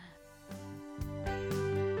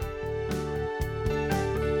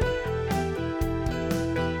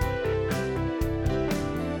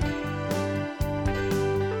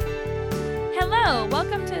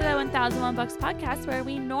the 1001 Books podcast, where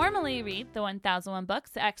we normally read the 1001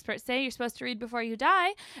 books the experts say you're supposed to read before you die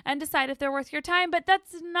and decide if they're worth your time, but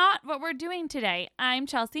that's not what we're doing today. I'm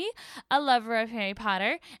Chelsea, a lover of Harry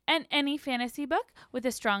Potter and any fantasy book with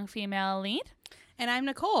a strong female lead. And I'm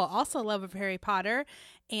Nicole, also a lover of Harry Potter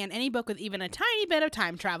and any book with even a tiny bit of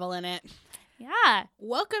time travel in it. Yeah.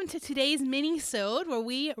 Welcome to today's mini-sode where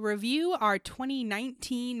we review our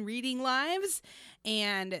 2019 reading lives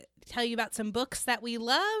and tell you about some books that we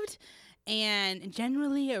loved and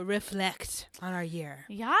generally reflect on our year.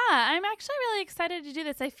 Yeah, I'm actually really excited to do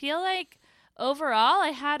this. I feel like overall I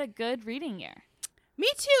had a good reading year. Me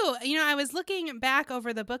too. You know, I was looking back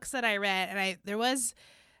over the books that I read and there was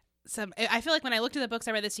some, I feel like when I looked at the books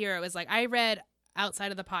I read this year, it was like I read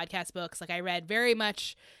outside of the podcast books, like I read very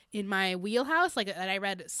much in my wheelhouse, like I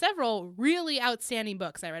read several really outstanding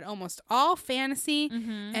books. I read almost all fantasy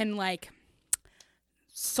and like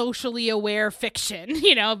socially aware fiction,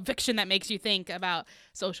 you know, fiction that makes you think about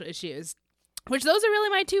social issues, which those are really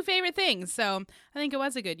my two favorite things. So I think it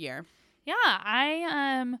was a good year. Yeah,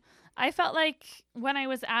 I felt like when I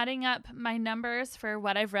was adding up my numbers for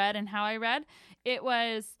what I've read and how I read, it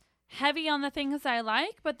was heavy on the things I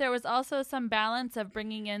like, but there was also some balance of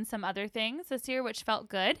bringing in some other things this year, which felt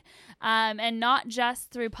good. And not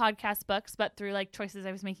just through podcast books, but through like choices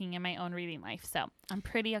I was making in my own reading life. So I'm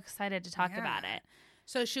pretty excited to talk about it.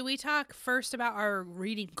 So should we talk first about our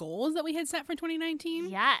reading goals that we had set for 2019?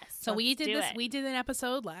 Yes. So we did this. We did an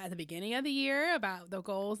episode at the beginning of the year about the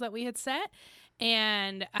goals that we had set.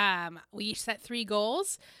 And we each set 3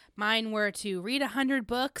 goals. Mine were to read 100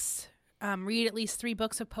 books, read at least 3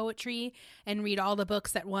 books of poetry, and read all the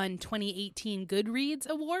books that won 2018 Goodreads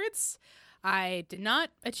awards. I did not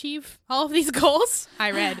achieve all of these goals. I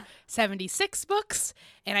read 76 books,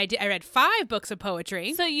 and I read 5 books of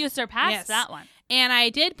poetry. So you surpassed that one. And I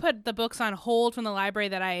did put the books on hold from the library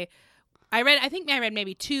that I read. I think I read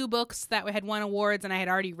maybe 2 books that had won awards, and I had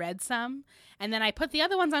already read some. And then I put the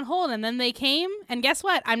other ones on hold, and then they came, and guess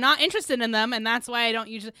what? I'm not interested in them, and that's why I don't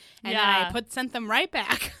usually. And then I sent them right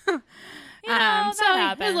back. Yeah,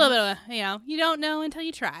 so there's a little bit of you don't know until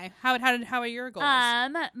you try. How are your goals?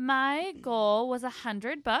 My goal was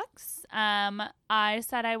 100 books. I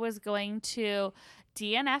said I was going to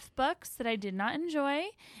DNF books that I did not enjoy,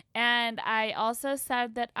 and I also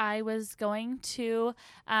said that I was going to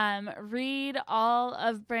read all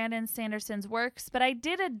of Brandon Sanderson's works, but I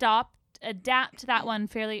did adapt that one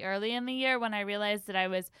fairly early in the year when I realized that I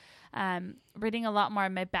was reading a lot more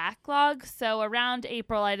of my backlog. So around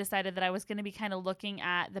April, I decided that I was going to be kind of looking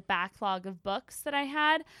at the backlog of books that I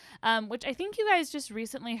had, which I think you guys just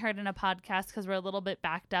recently heard in a podcast because we're a little bit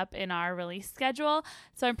backed up in our release schedule.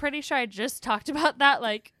 So I'm pretty sure I just talked about that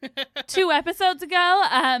like 2 episodes ago.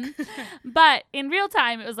 But in real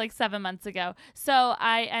time, it was like 7 months ago. So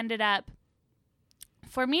I ended up,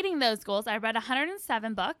 for meeting those goals, I read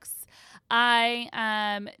 107 books. I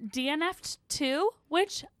DNF'd 2,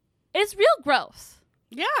 which is real growth.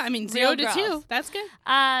 Yeah, I mean, 0 to 2. That's good.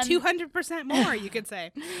 200% more, you could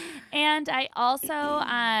say. And I also,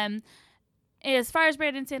 as far as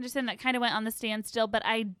Brandon Sanderson, that kind of went on the standstill, but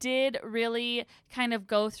I did really kind of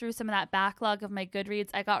go through some of that backlog of my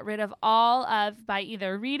Goodreads. I got rid of all of, by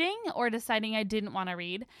either reading or deciding I didn't want to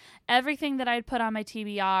read, everything that I'd put on my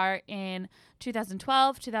TBR in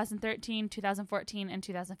 2012, 2013, 2014, and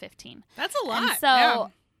 2015. That's a lot. And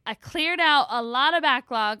so I cleared out a lot of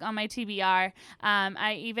backlog on my TBR.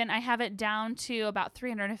 I have it down to about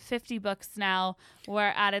 350 books now,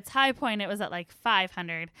 where at its high point it was at like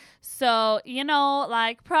 500. So,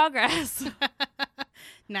 like progress.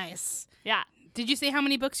 Nice. Yeah. Did you say how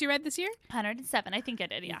many books you read this year? 107. I think I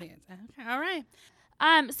did, yeah. Okay, all right.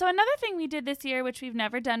 So another thing we did this year, which we've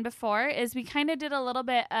never done before, is we kind of did a little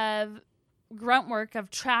bit of grunt work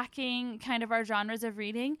of tracking kind of our genres of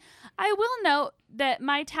reading. I will note that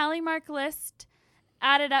my tally mark list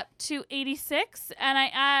added up to 86, and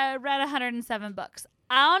I read 107 books.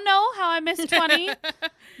 I don't know how I missed 20,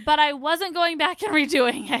 but I wasn't going back and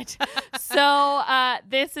redoing it. So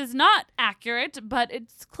this is not accurate, but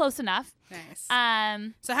it's close enough. Nice.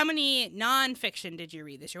 So how many nonfiction did you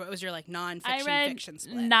read this year? What was your nonfiction fiction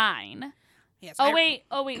split? 9. Yes. Oh wait.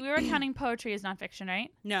 We were counting poetry as nonfiction,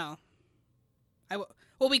 right? No.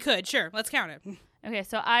 Well, we could. Sure. Let's count it. Okay,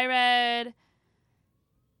 so I read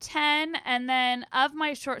 10, and then of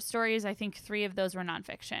my short stories, I think 3 of those were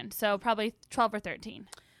nonfiction. So probably 12 or 13.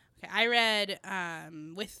 Okay, I read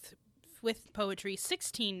with poetry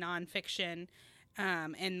 16 nonfiction,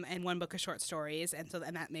 and one book of short stories, and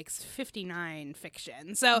that makes 59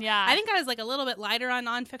 fiction. So Yeah. I think I was like a little bit lighter on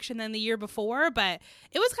nonfiction than the year before, but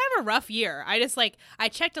it was kind of a rough year. I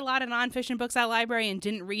checked a lot of nonfiction books at the library and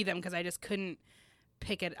didn't read them because I just couldn't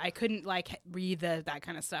pick it. I couldn't read that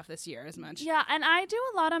kind of stuff this year as much. Yeah, and I do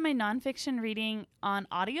a lot of my nonfiction reading on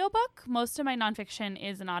audiobook. Most of my nonfiction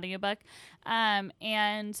is an audiobook.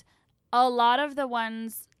 And a lot of the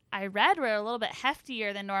ones I read were a little bit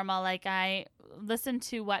heftier than normal. Like I listened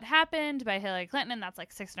to What Happened by Hillary Clinton, and that's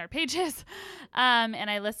like 600 pages. And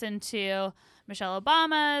I listened to Michelle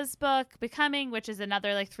Obama's book, Becoming, which is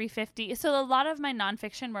another like 350. So a lot of my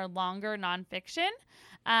nonfiction were longer nonfiction,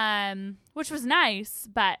 which was nice,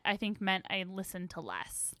 but I think meant I listened to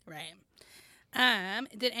less. Right.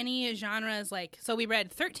 Did any genres so we read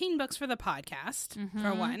 13 books for the podcast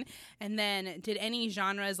for one, and then did any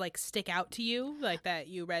genres stick out to you that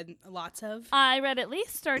you read lots of? I read at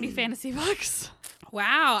least 30 fantasy books.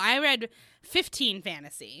 Wow, I read 15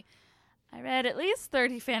 fantasy. I read at least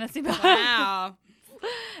 30 fantasy books. Wow.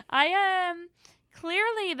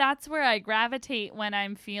 Clearly that's where I gravitate when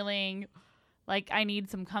I'm feeling like I need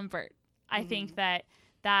some comfort. I think that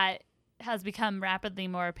has become rapidly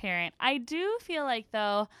more apparent. I do feel like,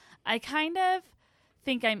 though, I kind of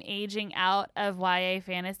think I'm aging out of YA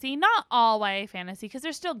fantasy. Not all YA fantasy, because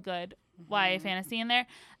there's still good YA fantasy in there.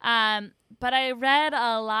 But I read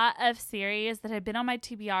a lot of series that had been on my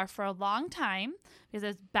TBR for a long time because I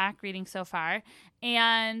was back reading so far.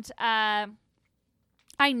 And I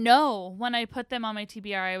know when I put them on my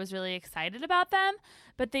TBR, I was really excited about them,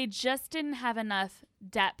 but they just didn't have enough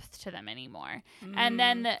depth to them anymore. And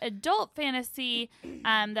then the adult fantasy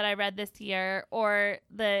that I read this year, or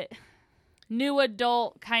the new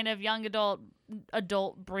adult kind of young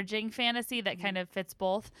adult bridging fantasy that kind of fits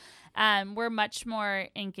both, were much more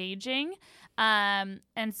engaging. And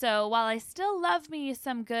so while I still love me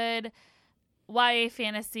some good YA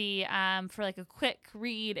fantasy for a quick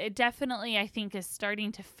read, it definitely, I think, is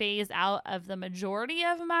starting to phase out of the majority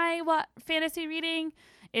of my fantasy reading,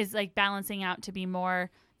 is balancing out to be more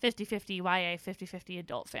 50-50 YA, 50-50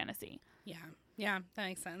 adult fantasy. Yeah, that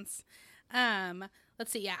makes sense.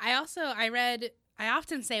 Let's see. Yeah, I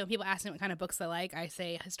often say when people ask me what kind of books I like, I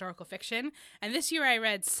say historical fiction. And this year I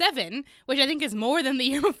read 7, which I think is more than the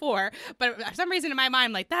year before. But for some reason in my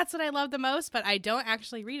mind, that's what I love the most, but I don't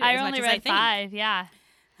actually read it as much as I think. I only read 5, yeah.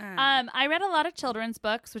 I read a lot of children's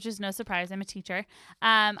books, which is no surprise. I'm a teacher.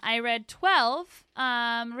 I read 12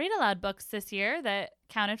 read-aloud books this year that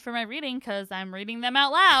counted for my reading because I'm reading them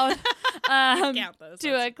out loud Count those to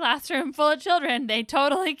a classroom full of children. They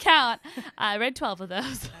totally count. I read 12 of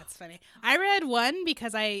those. That's funny. I read 1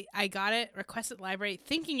 because I got it requested at the library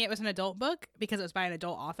thinking it was an adult book because it was by an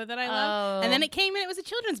adult author that I love. And then it came in, it was a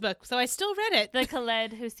children's book, so I still read it. The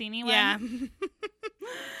Khaled Hosseini one?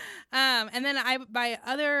 Yeah. And then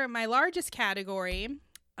my largest category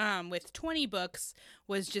with 20 books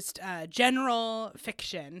was just general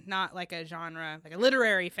fiction, not a genre, a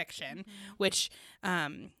literary fiction, which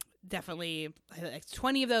definitely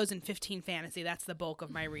 20 of those and 15 fantasy. That's the bulk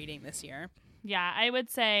of my reading this year. Yeah, I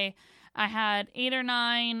would say I had 8 or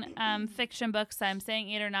 9 fiction books. I'm saying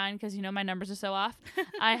 8 or 9 because, my numbers are so off.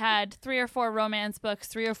 I had 3 or 4 romance books,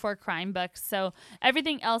 3 or 4 crime books. So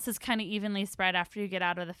everything else is kind of evenly spread after you get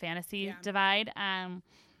out of the fantasy divide.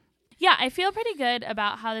 Yeah, I feel pretty good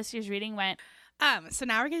about how this year's reading went. So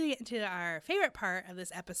now we're going to get into our favorite part of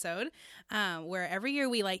this episode, where every year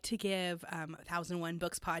we like to give 1001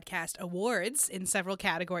 Books Podcast awards in several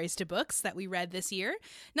categories to books that we read this year.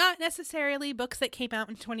 Not necessarily books that came out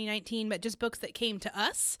in 2019, but just books that came to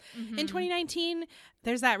us in 2019.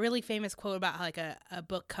 There's that really famous quote about how a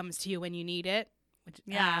book comes to you when you need it.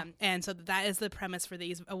 And so that is the premise for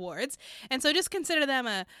these awards. And so just consider them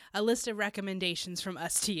a list of recommendations from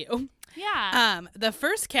us to you. Yeah. The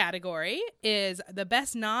first category is the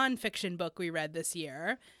best nonfiction book we read this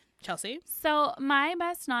year. Chelsea? So my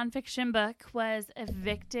best nonfiction book was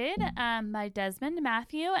Evicted by Desmond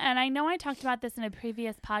Matthew. And I know I talked about this in a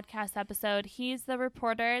previous podcast episode. He's the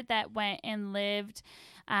reporter that went and lived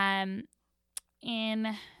in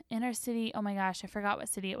inner city. Oh my gosh, I forgot what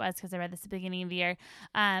city it was because I read this at the beginning of the year.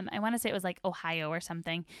 I want to say it was Ohio or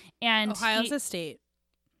something. And Ohio's a state.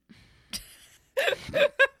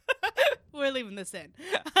 We're leaving this in.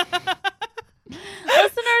 Listeners,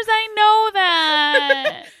 I know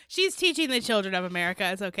that. She's teaching the children of America.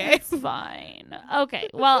 It's okay. It's fine. Okay.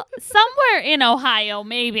 Well, somewhere in Ohio,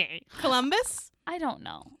 maybe. Columbus? I don't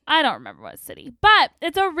know. I don't remember what city, but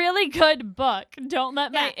it's a really good book. Don't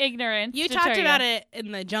let my ignorance You deter talked about it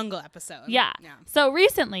in the Jungle episode. Yeah. So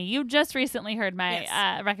you just recently heard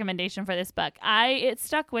my recommendation for this book. It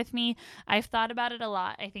stuck with me. I've thought about it a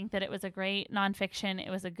lot. I think that it was a great nonfiction. It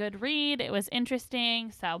was a good read. It was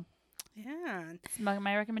interesting. So yeah, it's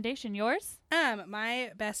my recommendation. Yours?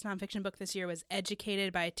 My best nonfiction book this year was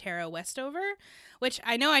Educated by Tara Westover, which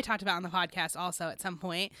I know I talked about on the podcast also at some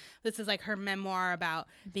point. This is like her memoir about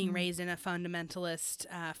being raised in a fundamentalist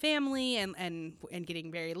family and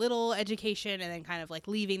getting very little education and then kind of like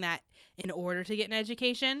leaving that in order to get an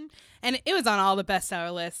education. And it was on all the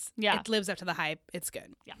bestseller lists. Yeah. It lives up to the hype. It's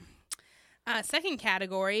good. Yeah. Second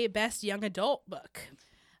category, Best Young Adult Book.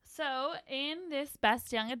 So in this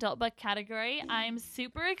Best Young Adult Book category, I'm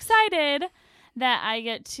super excited that I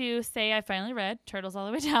get to say I finally read Turtles All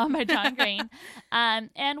the Way Down by John Green.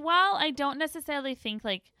 And while I don't necessarily think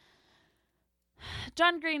like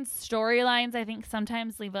John Green's storylines, I think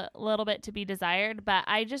sometimes leave a little bit to be desired, but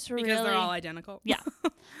I just because they're all identical. Yeah.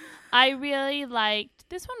 I really liked,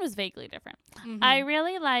 this one was vaguely different. I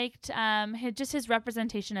really liked his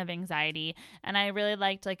representation of anxiety, and I really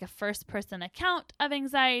liked like a first person account of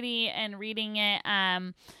anxiety and reading it.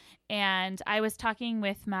 And I was talking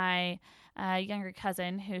with my younger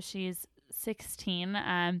cousin, who she's 16,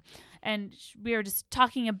 and we were just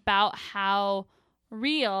talking about how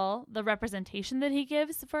real the representation that he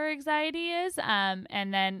gives for anxiety is.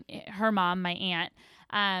 And then her mom, my aunt,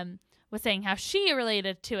 was saying how she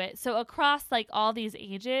related to it. So across like all these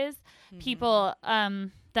ages, people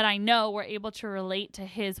that I know were able to relate to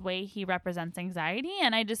his way he represents anxiety.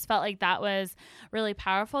 And I just felt like that was really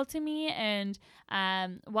powerful to me. And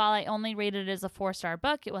while I only rated it as a 4-star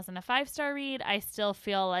book, it wasn't a 5-star read. I still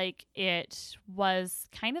feel like it was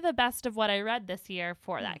kind of the best of what I read this year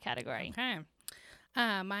for that category. Okay.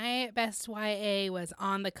 My best YA was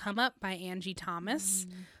On the Come Up by Angie Thomas.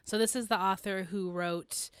 So this is the author who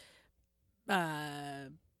wrote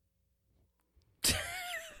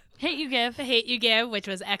Hate You Give. Hate You Give, which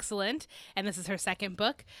was excellent. And this is her second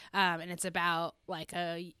book. And it's about like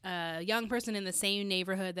a young person in the same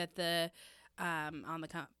neighborhood that the that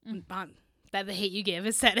the Hate You Give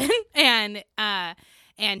is set in.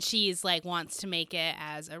 And she's like wants to make it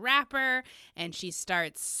as a rapper, and she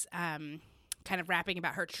starts kind of rapping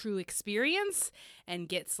about her true experience and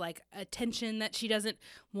gets like attention that she doesn't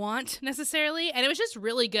want necessarily. And it was just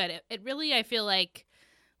really good. It really, I feel like,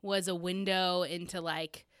 was a window into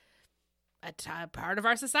like a part of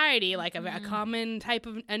our society, like a common type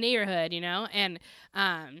of a neighborhood, you know? And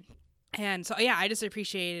so, yeah, I just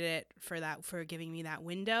appreciated it for giving me that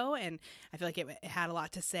window. And I feel like it had a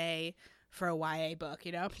lot to say for a YA book,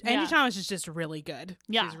 you know? Angie Thomas is just really good.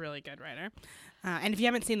 Yeah. She's a really good writer. And if you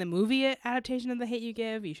haven't seen the movie adaptation of The Hate You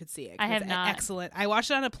Give, you should see it. I have not. Excellent. I watched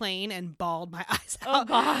it on a plane and bawled my eyes Oh, out.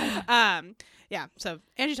 God. Yeah, so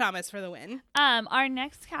Angie Thomas for the win. Our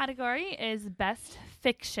next category is Best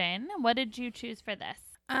Fiction. What did you choose for this?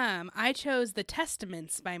 I chose The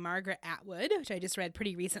Testaments by Margaret Atwood, which I just read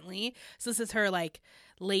pretty recently. So this is her like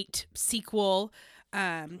late sequel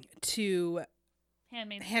to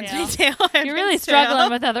Handmaid's Tale. Tale. You're really struggling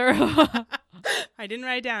with other. I didn't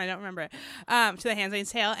write it down. I don't remember it. To The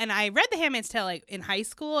Handmaid's Tale. And I read The Handmaid's Tale like in high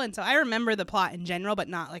school. And so I remember the plot in general, but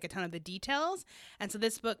not like a ton of the details. And so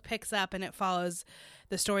this book picks up and it follows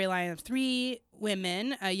the storyline of 3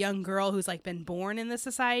 women, a young girl who's like been born in this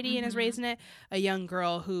society and is raised in it, a young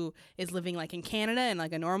girl who is living like in Canada in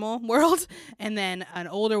like a normal world, and then an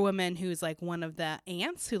older woman who's like one of the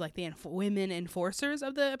aunts who like the women enforcers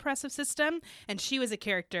of the oppressive system. And she was a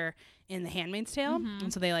character in The Handmaid's Tale.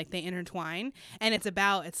 And so they intertwine, and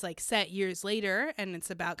it's like set years later, and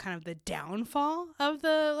it's about kind of the downfall of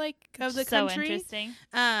the country. So interesting.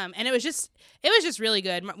 And it was just really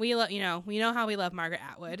good. We know how we love Margaret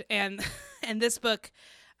Atwood, and this book,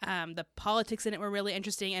 the politics in it were really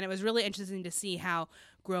interesting, and it was really interesting to see how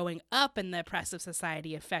growing up in the oppressive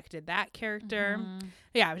society affected that character.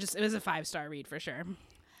 Yeah, it was a 5-star read for sure.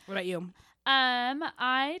 What about you?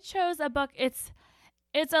 I chose a book.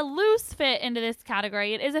 It's a loose fit into this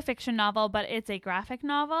category. It is a fiction novel, but it's a graphic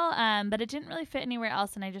novel. But it didn't really fit anywhere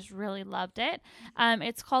else, and I just really loved it.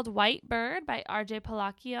 It's called White Bird by R.J.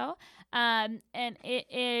 Palacio, and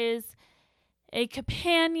it is a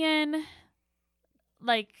companion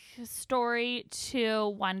story to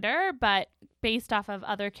Wonder, but based off of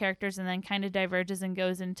other characters, and then kind of diverges and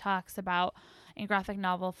goes and talks about, in graphic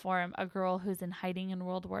novel form, a girl who's in hiding in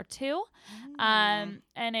World War II. And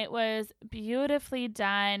it was beautifully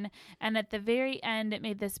done. And at the very end, it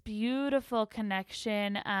made this beautiful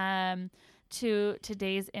connection to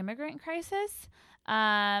today's immigrant crisis.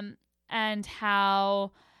 And and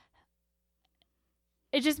how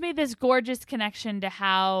it just made this gorgeous connection to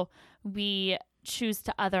how we choose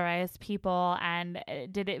to otherize people, and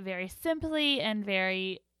it did it very simply and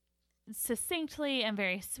very succinctly and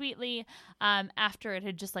very sweetly after it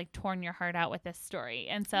had just like torn your heart out with this story.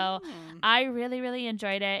 And so I really, really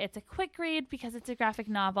enjoyed it. It's a quick read because it's a graphic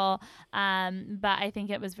novel, but I think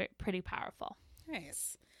it was pretty powerful.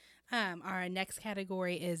 Nice. Our next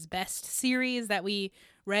category is best series that we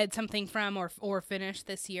read something from or finished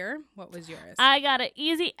this year. What was yours? I got an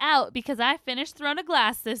easy out because I finished Throne of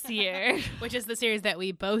Glass this year. Which is the series that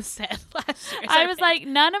we both said last year. I was like,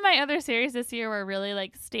 none of my other series this year were really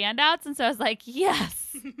like standouts. And so I was like,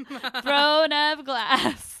 yes, Throne of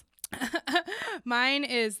Glass. Mine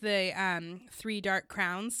is the Three Dark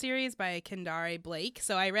Crowns series by Kendare Blake.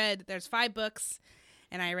 So there's 5 books.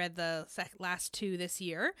 And I read the last 2 this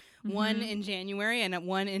year, one in January and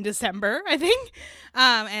one in December, I think.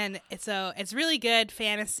 And it's really good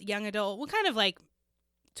fantasy, young adult, well, kind of like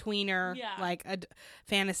tweener, like a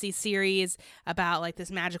fantasy series about like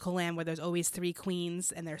this magical land where there's always 3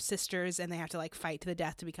 queens and they're sisters and they have to like fight to the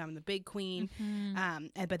death to become the big queen.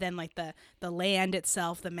 But then like the land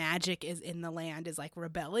itself, the magic is in the land is like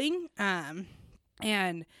rebelling.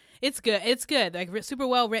 And it's good. It's good. Like super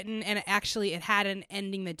well written, and it had an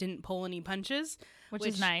ending that didn't pull any punches, which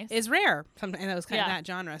is nice. Is rare in those kind of that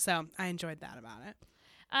genre. So I enjoyed that about it.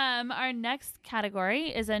 Our next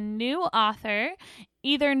category is a new author,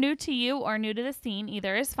 either new to you or new to the scene.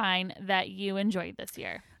 Either is fine, that you enjoyed this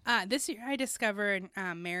year. This year I discovered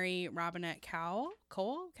Mary Robinette Kowal,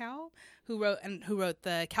 who wrote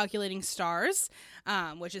the Calculating Stars,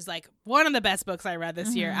 which is like one of the best books I read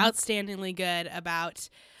this year. Outstandingly good about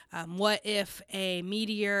what if a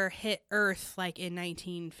meteor hit Earth like in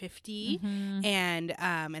 1950 and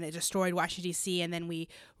it destroyed Washington D.C. and then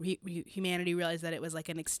humanity realized that it was like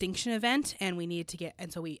an extinction event and we needed to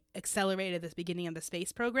and so we accelerated this beginning of the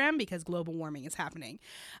space program because global warming is happening,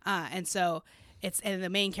 and the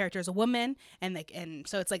main character is a woman, and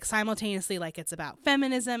so it's like simultaneously like it's about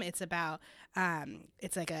feminism, it's about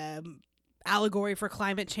it's like a allegory for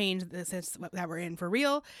climate change that we're in for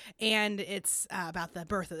real, and it's about the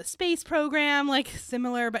birth of the space program, like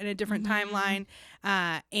similar but in a different timeline,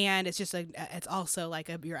 and it's just it's also like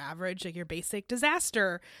your average, like your basic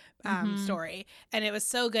disaster story, and it was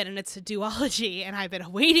so good, and it's a duology, and I've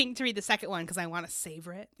been waiting to read the second one because I want to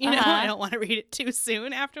savor it, I don't want to read it too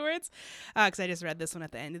soon afterwards because I just read this one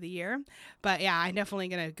at the end of the year. But yeah, I'm definitely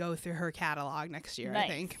gonna go through her catalog next year. Nice. I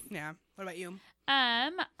think. Yeah. What about you?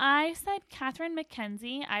 I said Catherine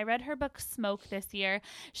McKenzie. I read her book Smoke this year.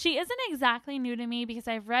 She isn't exactly new to me because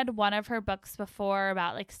I've read one of her books before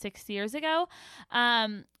about like 6 years ago.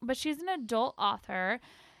 But she's an adult author,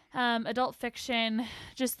 adult fiction,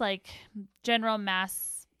 just like general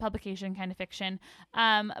mass publication kind of fiction.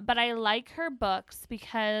 But I like her books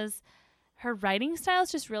because her writing style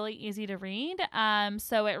is just really easy to read.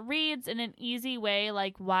 So it reads in an easy way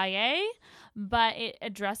like YA, but it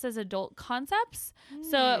addresses adult concepts.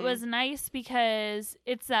 So it was nice because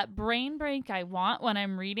it's that brain break I want when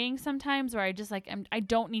I'm reading sometimes where I just like, I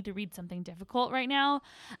don't need to read something difficult right now.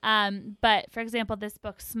 But for example, this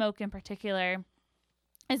book, Smoke in particular,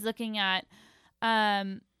 is looking at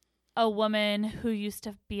a woman who used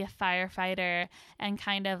to be a firefighter and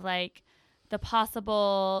kind of like the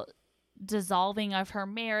possible dissolving of her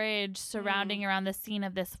marriage surrounding around the scene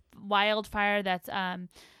of this wildfire that's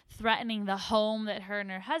threatening the home that her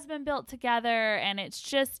and her husband built together. And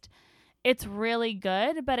it's really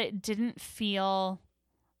good, but it didn't feel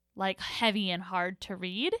like heavy and hard to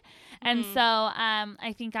read. And so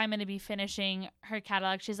I think I'm going to be finishing her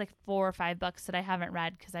catalog. She's like 4 or 5 books that I haven't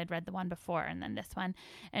read because I'd read the one before and then this one.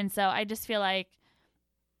 And so I just feel like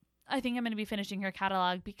I think I'm going to be finishing her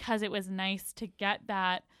catalog because it was nice to get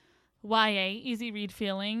that YA easy read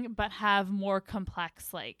feeling, but have more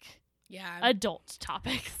complex adult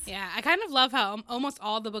topics. Yeah, I kind of love how almost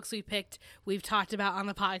all the books we picked we've talked about on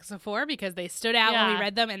the podcast before because they stood out when we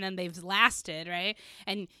read them and then they've lasted, right?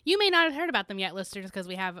 And you may not have heard about them yet, listeners, because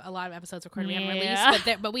we have a lot of episodes recorded we haven't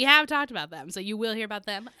released, but we have talked about them, so you will hear about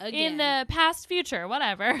them again. In the past future,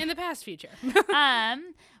 whatever. In the past future.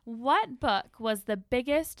 What book was the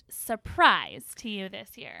biggest surprise to you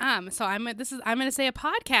this year? So I'm going to say a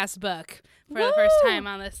podcast book for the first time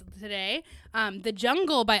on this today. The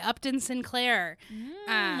Jungle by Upton Sinclair.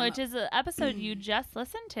 Which is an episode you just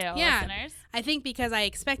listened to, listeners. I think because I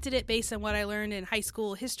expected it based on what I learned in high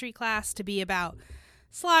school history class to be about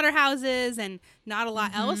slaughterhouses and not a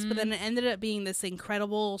lot else, but then it ended up being this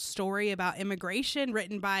incredible story about immigration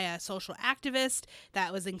written by a social activist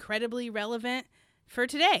that was incredibly relevant for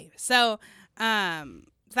today. So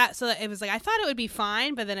so it was like I thought it would be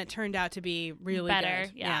fine, but then it turned out to be really better.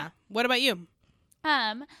 good. Yeah. What about you?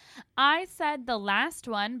 I said The Last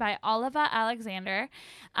One by Oliva Alexander.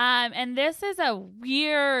 And this is a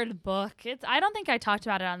weird book. I don't think I talked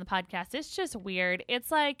about it on the podcast. It's just weird.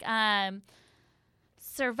 It's like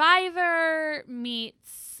Survivor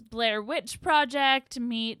meets Blair Witch Project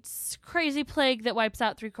meets Crazy Plague that wipes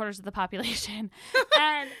out 3/4 of the population.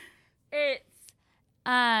 And it's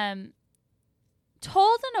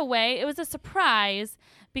told in a way, it was a surprise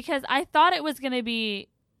because I thought it was going to be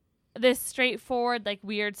this straightforward, like,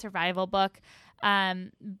 weird survival book.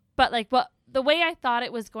 But like the way I thought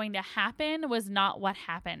it was going to happen was not what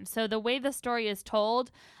happened. So the way the story is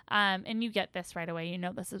told, and you get this right away, you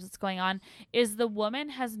know this is what's going on, is the woman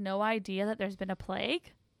has no idea that there's been a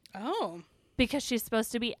plague. Oh. Because she's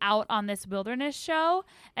supposed to be out on this wilderness show.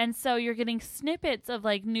 And so you're getting snippets of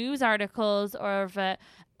like news articles or of a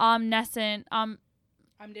omniscient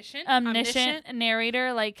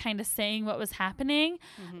narrator, like kind of saying what was happening.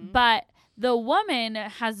 Mm-hmm. But the woman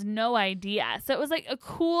has no idea. So it was like a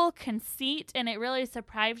cool conceit, and it really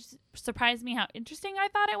surprised me how interesting I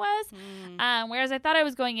thought it was. Whereas I thought I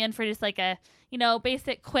was going in for just like a,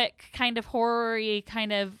 basic, quick kind of horror-y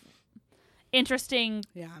kind of interesting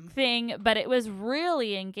thing, but it was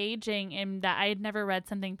really engaging in that I had never read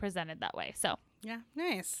something presented that way. So yeah,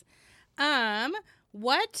 nice.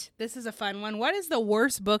 This is a fun one. What is the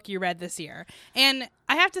worst book you read this year? And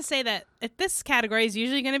I have to say that this category is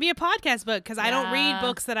usually going to be a podcast book because I don't read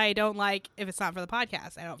books that I don't like if it's not for the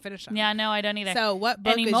podcast. I don't finish them. Yeah, no, I don't either. So what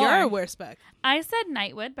book is your worst book? I said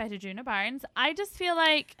Nightwood by Djuna Barnes. I just feel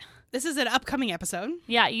like... This is an upcoming episode.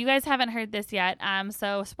 Yeah, you guys haven't heard this yet,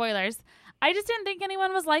 so spoilers. I just didn't think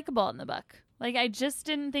anyone was likable in the book. Like, I just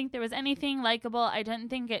didn't think there was anything likable. I didn't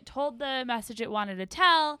think it told the message it wanted to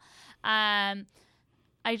tell. I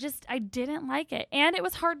didn't like it. And it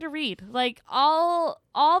was hard to read. Like, all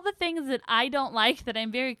the things that I don't like that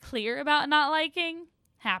I'm very clear about not liking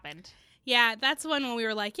happened. Yeah, that's one when we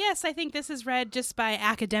were like, yes, I think this is read just by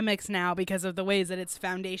academics now because of the ways that it's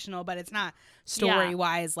foundational, but it's not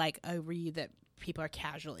story-wise like a read that people are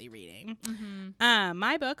casually reading. Mm-hmm.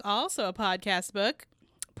 My book, also a podcast book,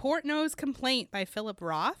 Portnoy's Complaint by Philip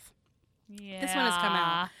Roth. Yeah. This one has come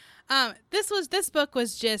out. This book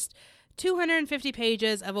was just 250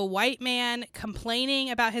 pages of a white man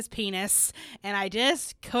complaining about his penis, and I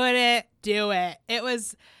just couldn't do it.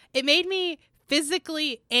 It made me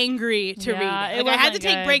physically angry to read it. Like, I had to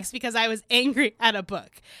take breaks because I was angry at a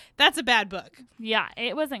book. That's a bad book. Yeah,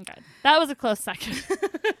 it wasn't good. That was a close second.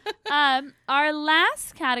 Our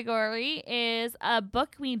last category is a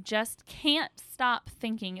book we just can't stop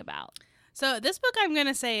thinking about. So this book I'm going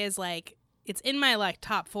to say is like, it's in my like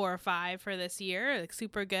top 4 or 5 for this year, like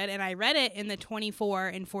super good. And I read it in the 24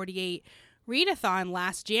 and 48 readathon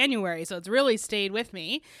last January, so it's really stayed with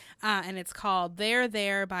me. And it's called There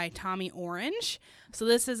There by Tommy Orange. So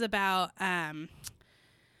this is about there's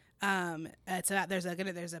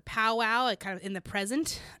a powwow kind of in the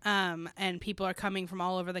present, and people are coming from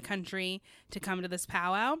all over the country to come to this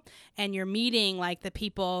powwow, and you're meeting like the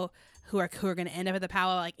people who are going to end up at the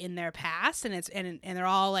powwow like in their past, and they're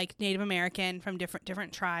all like Native American from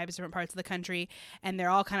different tribes, different parts of the country, and they're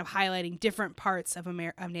all kind of highlighting different parts of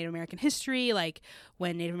Native American history, like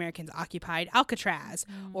when Native Americans occupied Alcatraz,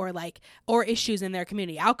 or issues in their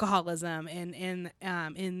community, alcoholism in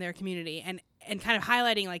their community, and kind of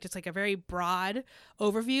highlighting like just like a very broad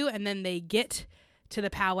overview, and then they get to the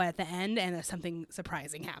powwow at the end, and something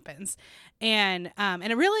surprising happens, and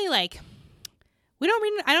it really like.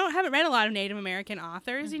 I haven't read a lot of Native American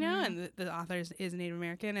authors, and the author is Native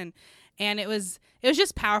American, and it was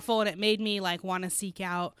just powerful, and it made me like want to seek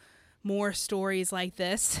out more stories like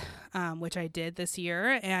this, which I did this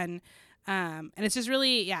year, and it's just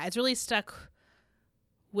really, it's really stuck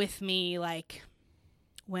with me. Like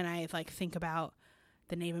when I like think about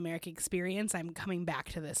the Native American experience, I'm coming back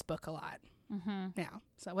to this book a lot. Mm-hmm. Yeah.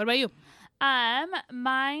 So what about you?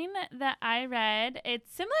 Mine that I read,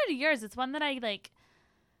 it's similar to yours. It's one that I like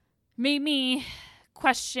made me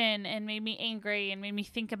question and made me angry and made me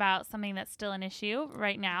think about something that's still an issue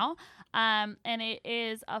right now. And it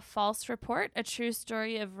is A False Report, a true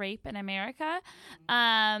story of rape in America.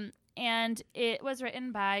 And it was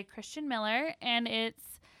written by Christian Miller, and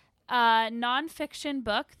it's a nonfiction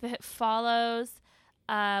book that follows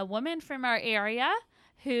a woman from our area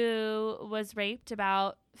who was raped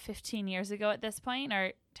about 15 years ago at this point,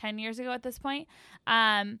 or 10 years ago at this point.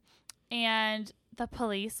 And the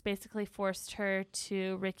police basically forced her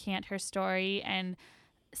to recant her story and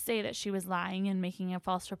say that she was lying and making a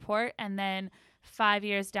false report. And then 5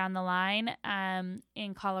 years down the line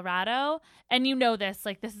in Colorado. And you know this,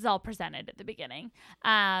 like this is all presented at the beginning.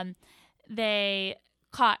 They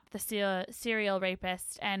caught the serial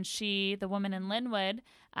rapist, and the woman in Linwood,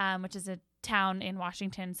 which is a town in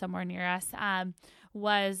Washington somewhere near us,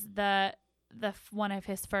 was the one of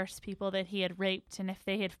his first people that he had raped. And if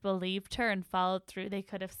they had believed her and followed through, they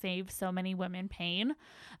could have saved so many women pain.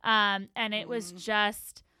 And it was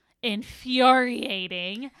just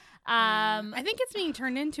infuriating. I think it's being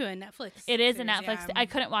turned into a Netflix. It is series, a Netflix. yeah. I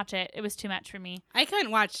couldn't watch it. It was too much for me. I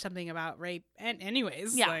couldn't watch something about rape. And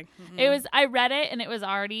anyways, Yeah, it was. I read it and it was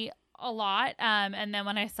already a lot. And then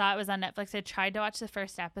when I saw it was on Netflix, I tried to watch the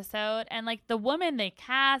first episode, and like the woman they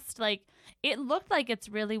cast, like it looked like it's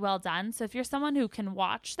really well done. So if you're someone who can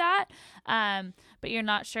watch that, but you're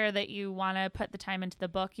not sure that you want to put the time into the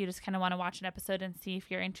book, you just kind of want to watch an episode and see if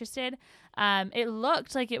you're interested. It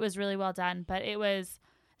looked like it was really well done, but it was,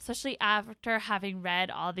 especially after having read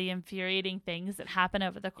all the infuriating things that happen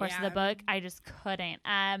over the course of the book, I just couldn't.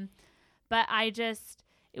 But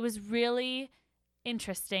it was really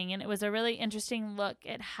interesting, and it was a really interesting look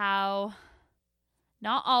at how,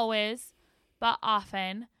 not always, but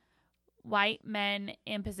often, white men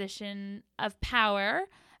in position of power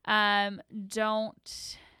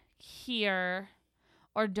don't hear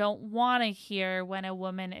or don't want to hear when a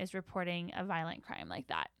woman is reporting a violent crime like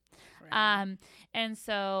that. Right. And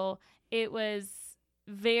so it was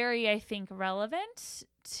very, I think, relevant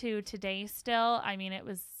to today still. I mean, it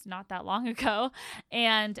was not that long ago.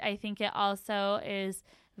 And I think it also is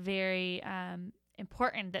very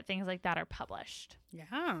important that things like that are published.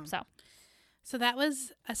 Yeah. So that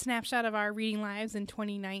was a snapshot of our reading lives in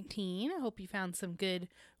 2019. I hope you found some good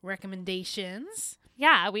recommendations.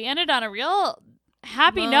 Yeah, we ended on a real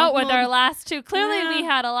happy note with our last two. Clearly, we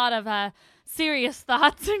had a lot of serious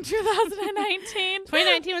thoughts in 2019.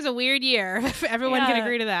 2019 was a weird year. Everyone can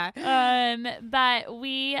agree to that. But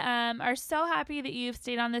we are so happy that you've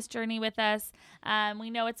stayed on this journey with us. We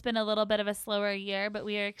know it's been a little bit of a slower year, but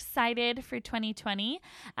we are excited for 2020.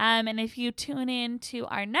 And if you tune in to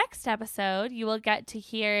our next episode, you will get to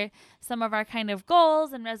hear some of our kind of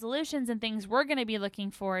goals and resolutions and things we're going to be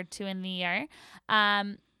looking forward to in the year.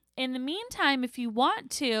 In the meantime, if you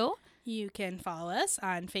want to, you can follow us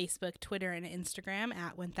on Facebook, Twitter, and Instagram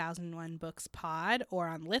at 1001 Books Pod, or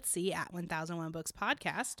on Litsy at 1001 Books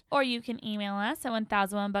Podcast. Or you can email us at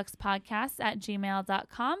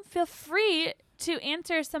 1001bookspodcast@gmail.com. Feel free to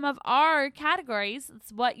answer some of our categories.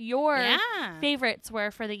 It's what your favorites were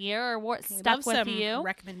for the year, or what stuck with you.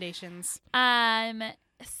 Recommendations.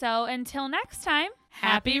 So until next time,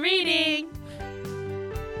 happy reading.